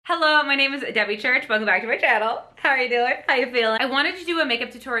Hello, my name is Debbie Church. Welcome back to my channel. How are you doing? How you feeling? I wanted to do a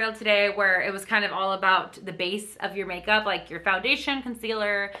makeup tutorial today where it was kind of all about the base of your makeup, like your foundation,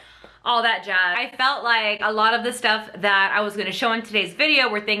 concealer, all that jazz. I felt like a lot of the stuff that I was going to show in today's video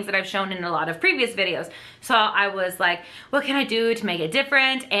were things that I've shown in a lot of previous videos. So I was like, what can I do to make it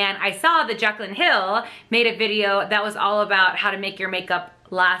different? And I saw that Jaclyn Hill made a video that was all about how to make your makeup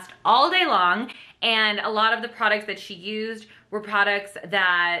last all day long. And a lot of the products that she used were products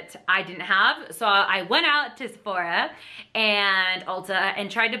that I didn't have. So I went out to Sephora and Ulta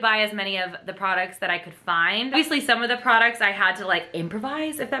and tried to buy as many of the products that I could find. Obviously some of the products I had to like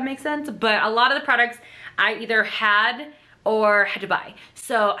improvise, if that makes sense, but a lot of the products I either had or had to buy.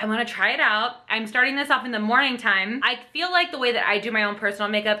 So I wanna try it out. I'm starting this off in the morning time. I feel like the way that I do my own personal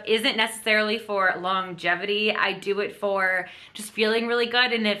makeup isn't necessarily for longevity. I do it for just feeling really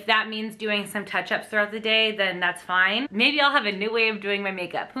good, and if that means doing some touch-ups throughout the day, then that's fine. Maybe I'll have a new way of doing my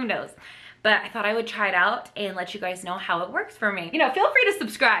makeup, who knows? But I thought I would try it out and let you guys know how it works for me. You know, feel free to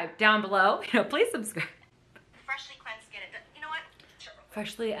subscribe down below. You know, please subscribe. Freshly cleansed skin. You know what? Sure.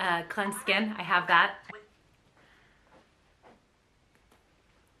 Freshly cleansed skin, I have that.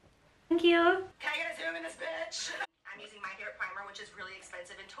 Thank you. Can I get a zoom in this bitch? I'm using my favorite primer, which is really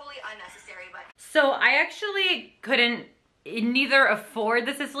expensive and totally unnecessary, but... So I actually couldn't neither afford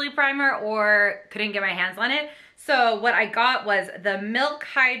the Sicily primer or couldn't get my hands on it. So what I got was the Milk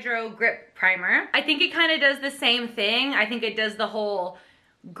Hydro Grip Primer. I think it kind of does the same thing. I think it does the whole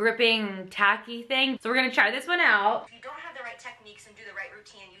gripping tacky thing. So we're gonna try this one out. If you don't have the right techniques and do the right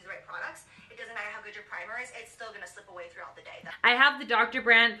routine and use the right products, it doesn't matter how good your primer is, it's still gonna slip away throughout the day. I have the Dr.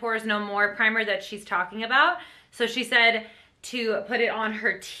 Brandt Pores No More primer that she's talking about. So she said to put it on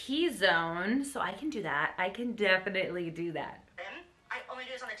her T-zone. So I can do that. I can definitely do that. I only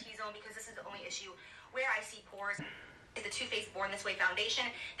do this on the T-zone because this is the only issue where I see pores. Is the Too Faced Born This Way foundation.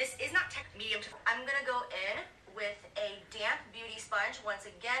 This is not medium to... I'm gonna go in with a damp beauty sponge. Once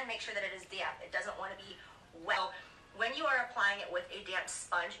again, make sure that it is damp. It doesn't want to be wet. When you are applying it with a damp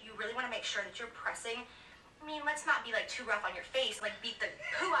sponge, you really want to make sure that you're pressing. I mean, let's not be like too rough on your face, like beat the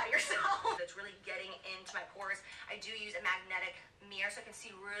poo out of yourself. It's really getting into my pores. I do use a magnetic mirror so I can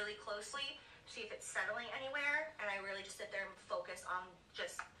see really closely, see if it's settling anywhere, and I really just sit there and focus on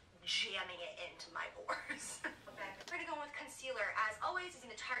just jamming it into my pores. Okay. We're gonna go with concealer. As always,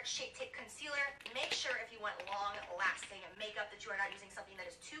 using the Tarte Shape Tape concealer. Make sure if you want long-lasting makeup that you are not using something that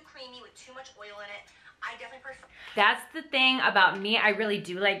is too creamy with too much oil in it. I definitely prefer. That's the thing about me. I really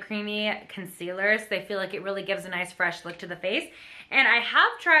do like creamy concealers. They feel like it really gives a nice fresh look to the face. And I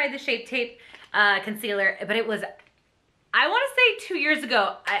have tried the Shape Tape concealer, but it was, I want to say 2 years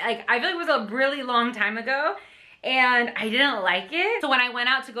ago. I feel like it was a really long time ago, and I didn't like it. So when I went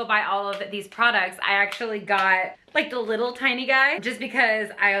out to go buy all of these products, I actually got like the little tiny guy just because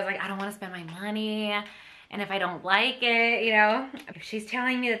I was like, I don't want to spend my money. And if I don't like it, you know, she's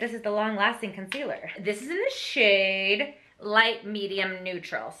telling me that this is the long-lasting concealer. This is in the shade Light Medium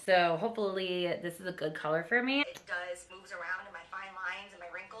Neutral. So hopefully this is a good color for me. It does, moves around in my fine lines and my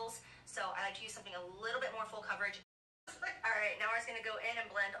wrinkles. So I like to use something a little bit more full coverage. All right, now we're just gonna go in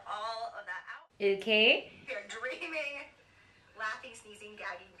and blend all of that out. Okay. You're dreaming, laughing, sneezing,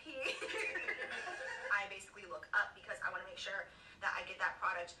 gagging, peeing. I basically look up because I wanna make sure that I get that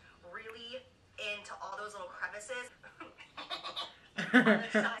product really into all those little crevices.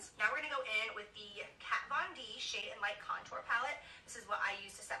 Now we're gonna go in with the Kat Von D Shade and Light Contour Palette. This is what I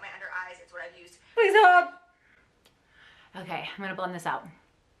use to set my under eyes. It's what I've used. Please help. Okay, I'm gonna blend this out.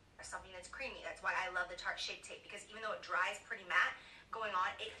 Something that's creamy. That's why I love the Tarte Shape Tape, because even though it dries pretty matte, going on,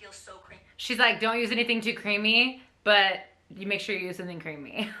 it feels so creamy. She's like, don't use anything too creamy, but you make sure you use something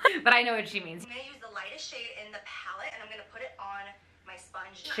creamy. But I know what she means. I'm gonna use the lightest shade in the palette, and I'm gonna put it on my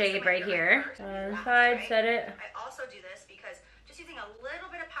sponge. Shade right here. One side, set it. I also do this because just using a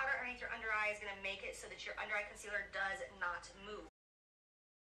little bit of powder underneath your under eye is gonna make it so that your under eye concealer does not move.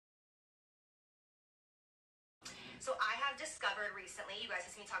 So I have discovered recently, you guys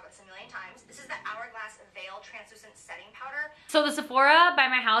have seen me talk about this a million times, this is the Hourglass Veil Translucent Setting Powder. So the Sephora by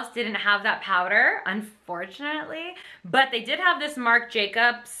my house didn't have that powder, unfortunately, but they did have this Marc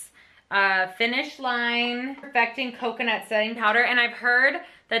Jacobs Finish Line Perfecting Coconut Setting Powder, and I've heard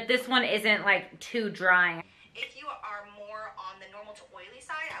that this one isn't like too dry. If you are more on the normal to oily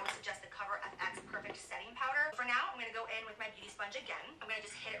side, I would suggest the Cover FX Perfect Setting Powder. For now, I'm gonna go in with my beauty sponge again. I'm gonna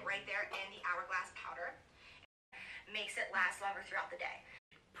just hit it right there in the Hourglass powder. Makes it last longer throughout the day.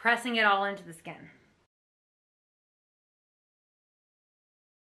 Pressing it all into the skin.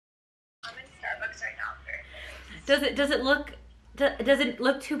 I'm in Starbucks right now. Does it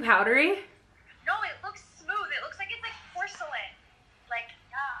look too powdery? No, it looks smooth. It looks like it's like porcelain. Like,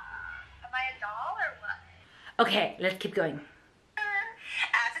 yeah. Okay, let's keep going. I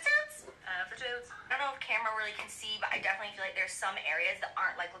don't know if camera really can see, but I definitely feel like there's some areas that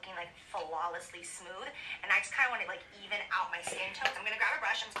aren't like looking like flawlessly smooth, and I just kind of want to like even out my skin tone. I'm gonna grab a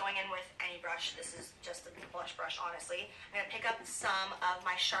brush. I'm just going in with any brush. This is just a blush brush, honestly. I'm gonna pick up some of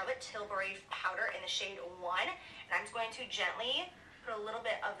my Charlotte Tilbury powder in the shade 1, and I'm just going to gently put a little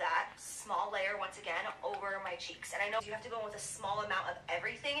bit of that small layer once again over my cheeks. And I know you have to go in with a small amount of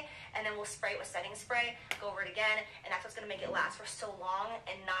everything, and then we'll spray it with setting spray, go over it again, and that's what's gonna make it last for so long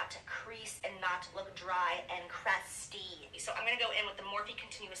and not crease and not look dry and crusty. So I'm gonna go in with the Morphe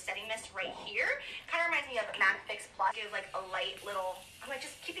Continuous Setting Mist right here. Kind of reminds me of MAC Fix Plus. Give like a light little, I'm like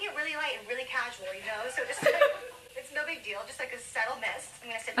just keeping it really light and really casual, you know? So just like, it's no big deal, just like a subtle mist.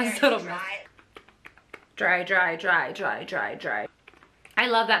 I'm gonna sit there and dry. Dry, dry, dry, dry, dry, dry. I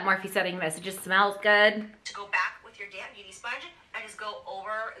love that Morphe setting mist. It just smells good. To go back with your damp beauty sponge and just go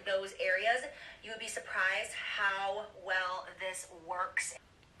over those areas, you would be surprised how well this works.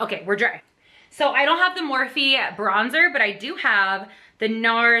 Okay, we're dry. So I don't have the Morphe bronzer, but I do have the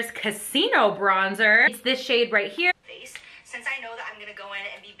NARS Casino bronzer. It's this shade right here. Since I know that I'm gonna go in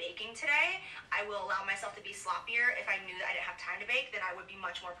and be baking today, I will allow myself to be sloppier. If I knew that I didn't have time to bake, then I would be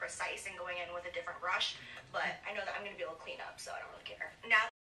much more precise in going in with a different brush. But I know that I'm gonna be able to clean up, so I don't really care.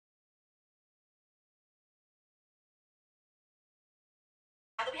 Now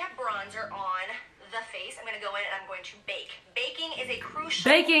that we have bronzer on the face, I'm gonna go in and I'm going to bake. Baking is a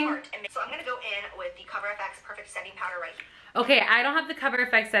crucial part. So I'm gonna go in with the Cover FX Perfect Setting Powder right here. Okay, I don't have the Cover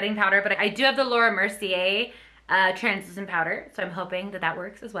FX setting powder, but I do have the Laura Mercier translucent powder, so I'm hoping that that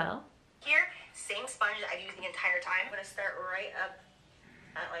works as well. Here, same sponge that I've used the entire time. I'm gonna start right up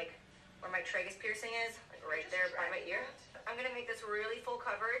at like where my tragus piercing is, like right there by my ear. I'm gonna make this really full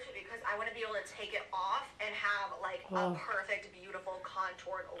coverage because I want to be able to take it off and have like a perfect, beautiful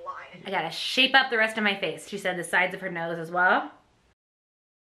contoured line. I gotta shape up the rest of my face. She said the sides of her nose as well.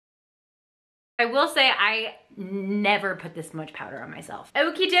 I will say I never put this much powder on myself.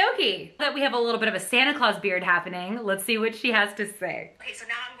 Okie dokie. That we have a little bit of a Santa Claus beard happening. Let's see what she has to say. Okay, so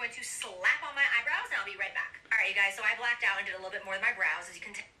now I'm going to slap on my eyebrows and I'll be right back. All right, you guys, so I blacked out and did a little bit more with my brows, as you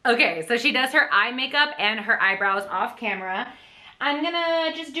can tell. Okay, so she does her eye makeup and her eyebrows off camera. I'm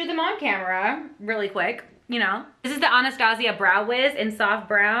gonna just do them on camera really quick, you know. This is the Anastasia Brow Wiz in soft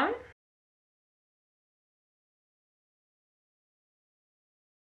brown.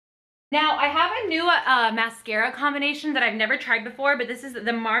 Now, I have a new mascara combination that I've never tried before, but this is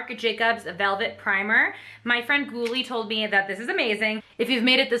the Marc Jacobs Velvet Primer. My friend Ghoulie told me that this is amazing. If you've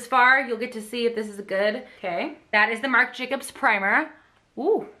made it this far, you'll get to see if this is good. Okay, that is the Marc Jacobs Primer.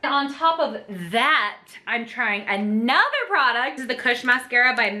 Ooh. And on top of that, I'm trying another product. This is the Kush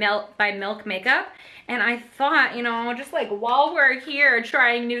Mascara by Milk Makeup. And I thought, you know, just like while we're here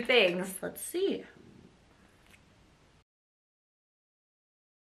trying new things, let's see.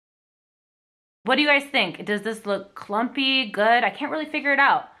 What do you guys think? Does this look clumpy, good? I can't really figure it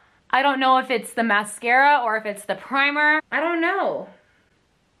out. I don't know if it's the mascara or if it's the primer. I don't know.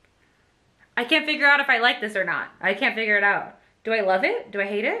 I can't figure out if I like this or not. I can't figure it out. Do I love it? Do I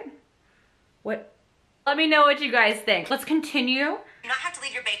hate it? What? Let me know what you guys think. Let's continue. You do not have to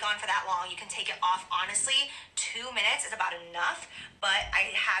leave your bake on for that long. You can take it off, honestly. 2 minutes is about enough, but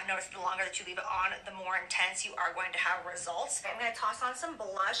I have noticed the longer that you leave it on, the more intense you are going to have results. I'm gonna toss on some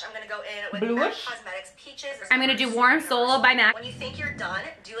blush. I'm gonna go in with MAC Cosmetics Peaches. I'm gonna do Warm Solo by MAC. When you think you're done,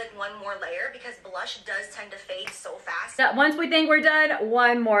 do like one more layer because blush does tend to fade so fast. So once we think we're done,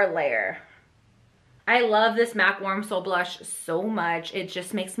 one more layer. I love this MAC Warm Soul blush so much. It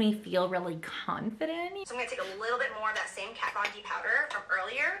just makes me feel really confident. So I'm going to take a little bit more of that same Kat Von D powder from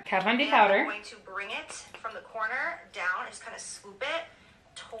earlier. Kat Von D powder. I'm going to bring it from the corner down and just kind of swoop it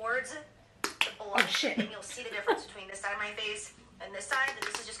towards the blush. Oh, shit. And you'll see the difference between this side of my face and this side.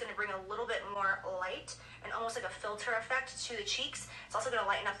 This is just going to bring a little bit more light and almost like a filter effect to the cheeks. It's also going to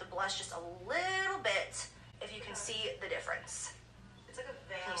lighten up the blush just a little bit if you can see the difference. It's like a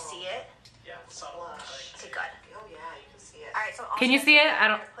veil. Can you see it? Yeah, subtle. Okay, good. Oh yeah, you can see it. All right, so can you see it? I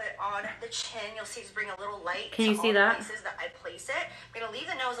don't. Put it on the chin. You'll see just bring a little light. Can you see that? Places that I place it. I'm gonna leave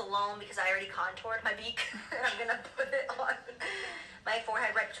the nose alone because I already contoured my beak. And I'm gonna put it on my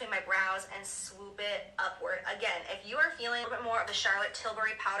forehead right between my brows and swoop it upward. Again, if you are feeling a little bit more of the Charlotte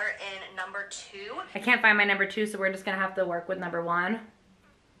Tilbury powder in number 2. I can't find my number 2, so we're just gonna have to work with number 1.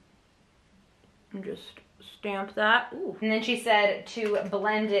 And just stamp that. Ooh. And then she said to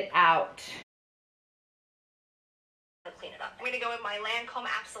blend it out. clean it up. I'm gonna go with my Lancome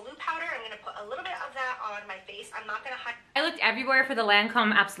Absolute powder. I'm gonna put a little bit of that on my face. I'm not gonna hide. I looked everywhere for the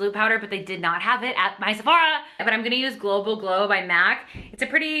Lancome Absolute powder, but they did not have it at my Sephora. But I'm gonna use Global Glow by MAC. It's a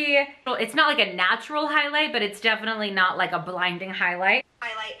pretty, it's not like a natural highlight, but it's definitely not like a blinding highlight.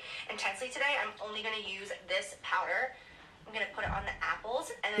 Highlight intensely today. I'm only gonna use this powder. I'm gonna put it on the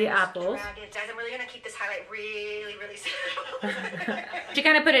apples and then drag it. Guys, I'm really gonna keep this highlight really, really simple. She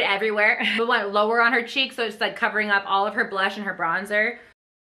kind of put it everywhere, but went lower on her cheek, so it's like covering up all of her blush and her bronzer.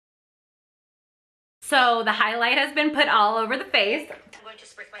 So the highlight has been put all over the face. I'm going to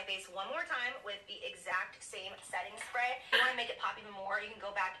spritz my face one more time with the exact same setting spray. If you want to make it pop even more, you can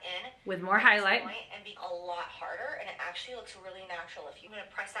go back in with more highlight and be a lot harder, and it actually looks really natural. If you're going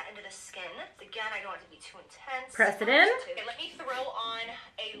to press that into the skin, again, I don't want it to be too intense. Press it in. Okay, let me throw on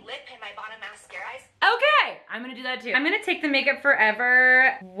a lip and my bottom mascara. Okay, I'm gonna do that too. I'm gonna take the Makeup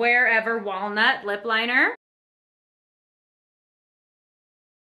Forever Wherever Walnut lip liner.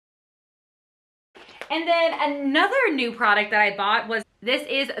 And then another new product that I bought was, this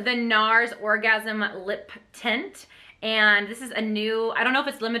is the NARS Orgasm Lip Tint. And this is a new, I don't know if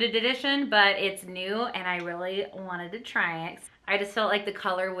it's limited edition, but it's new and I really wanted to try it. I just felt like the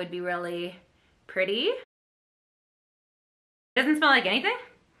color would be really pretty. It doesn't smell like anything.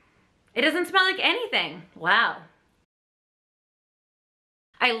 It doesn't smell like anything. Wow.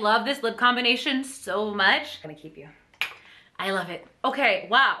 I love this lip combination so much. I'm gonna keep you. I love it. Okay,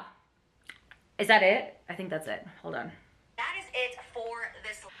 wow. Is that it? I think that's it. Hold on. That is it for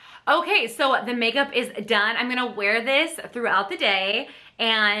this. Okay, so the makeup is done. I'm gonna wear this throughout the day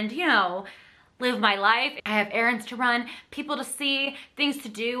and, you know, live my life. I have errands to run, people to see, things to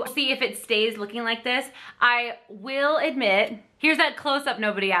do. See if it stays looking like this. I will admit, here's that close-up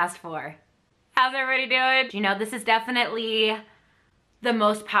nobody asked for. How's everybody doing? You know, this is definitely the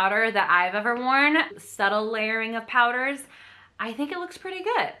most powder that I've ever worn. Subtle layering of powders. I think it looks pretty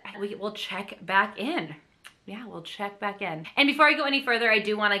good. We'll check back in. Yeah, we'll check back in. And before I go any further, I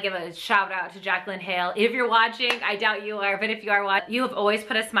do want to give a shout out to Jaclyn Hale. If you're watching, I doubt you are, but if you are watching, you have always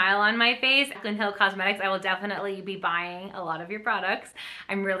put a smile on my face. Jaclyn Hale Cosmetics, I will definitely be buying a lot of your products.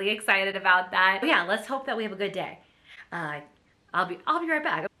 I'm really excited about that. But yeah, let's hope that we have a good day. I'll be right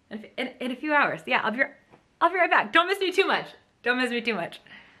back in a few hours. Yeah, I'll be right back. Don't miss me too much. Don't miss me too much.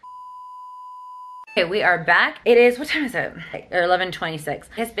 Okay, we are back. It is, what time is it? 11:26.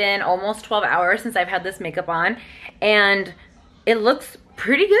 It's been almost 12 hours since I've had this makeup on, and it looks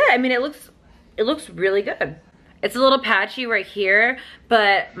pretty good. I mean, it looks really good. It's a little patchy right here,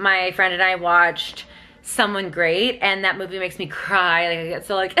 but my friend and I watched Someone Great, and that movie makes me cry. Like, I get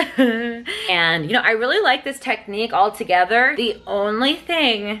so like, and you know, I really like this technique altogether. The only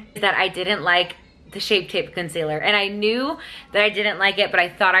thing that I didn't like, the Shape Tape concealer, and I knew that I didn't like it, but I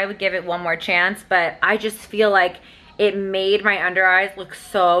thought I would give it one more chance. But I just feel like it made my under eyes look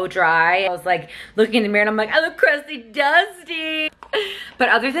so dry. I was like looking in the mirror and I'm like, I look crusty, dusty. But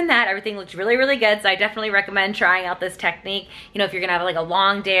other than that, everything looks really, really good. So I definitely recommend trying out this technique. You know, if you're gonna have like a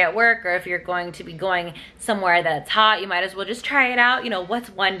long day at work, or if you're going to be going somewhere that's hot, you might as well just try it out. You know, what's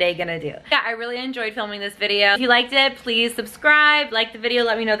one day gonna do? Yeah, I really enjoyed filming this video. If you liked it, please subscribe, like the video,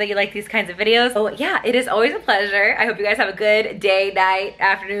 let me know that you like these kinds of videos. So yeah, it is always a pleasure. I hope you guys have a good day, night,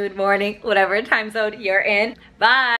 afternoon, morning, whatever time zone you're in. Bye.